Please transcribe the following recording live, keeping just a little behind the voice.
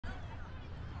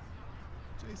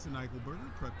Jason Eichelberger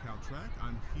of PrepCalTrack.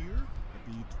 I'm here at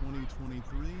the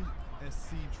 2023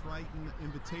 SC Triton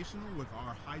Invitational with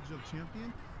our high jump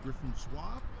champion, Griffin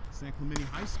Schwab. San Clemente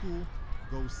High School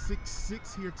goes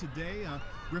 6'6" here today.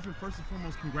 Griffin, first and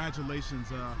foremost, congratulations.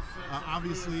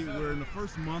 Obviously, we're in the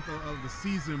first month of the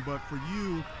season, but for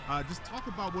you, just talk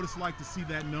about what it's like to see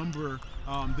that number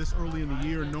this early in the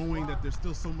year, knowing that there's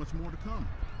still so much more to come.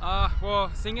 Well,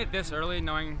 seeing it this early,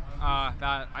 knowing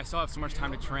that I still have so much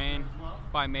time to train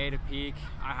by May to peak,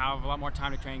 I have a lot more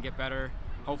time to train and get better,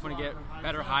 hopefully get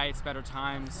better heights, better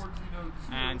times,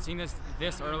 and seeing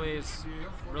this early is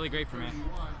really great for me.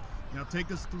 Now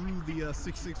take us through the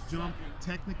 6'6" jump.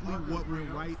 Technically, what went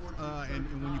right,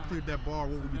 and when you cleared that bar,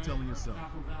 what were you telling yourself?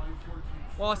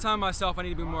 Well, I was telling myself I need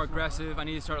to be more aggressive, I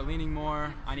need to start leaning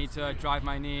more, I need to drive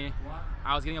my knee.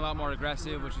 I was getting a lot more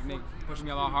aggressive, which was pushing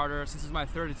me a lot harder. Since this is my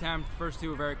third attempt, the first two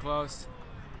were very close.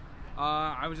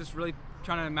 I was just really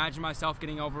trying to imagine myself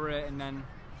getting over it, and then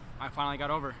I finally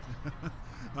got over.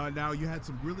 Now, you had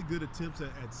some really good attempts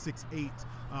at 6'8".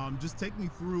 Just take me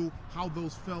through how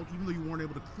those felt, even though you weren't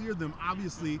able to clear them.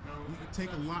 Obviously, you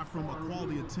take a lot from a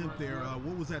quality attempt there.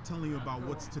 What was that telling you about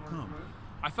what's to come?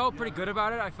 I felt pretty good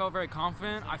about it. I felt very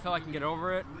confident. I felt I can get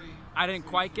over it. I didn't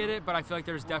quite get it, but I feel like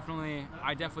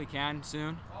I definitely can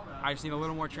soon. I just need a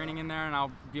little more training in there, and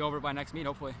I'll be over it by next meet,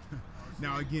 hopefully.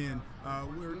 Now again,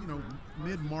 we're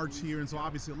mid-March here, and so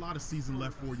obviously a lot of season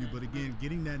left for you. But again,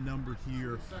 getting that number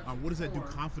here, what does that do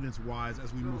confidence-wise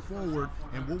as we move forward?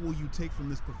 And what will you take from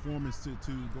this performance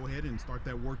to go ahead and start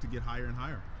that work to get higher and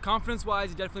higher?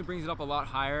 Confidence-wise, it definitely brings it up a lot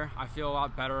higher. I feel a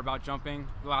lot better about jumping.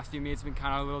 The last few meets have been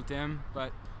kind of a little dim,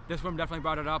 but this one definitely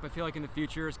brought it up. I feel like in the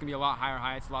future it's gonna be a lot higher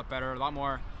heights, a lot better, a lot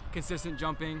more consistent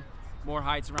jumping, more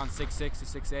heights around 6'6" to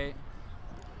 6'8".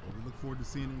 Well, we look forward to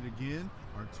seeing it again.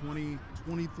 Our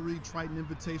 2023 Triton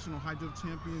Invitational high jump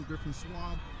champion, Griffin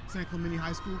Schwab, San Clemente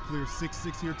High School, clears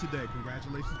 6'6" here today.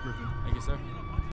 Congratulations, Griffin. Thank you, sir.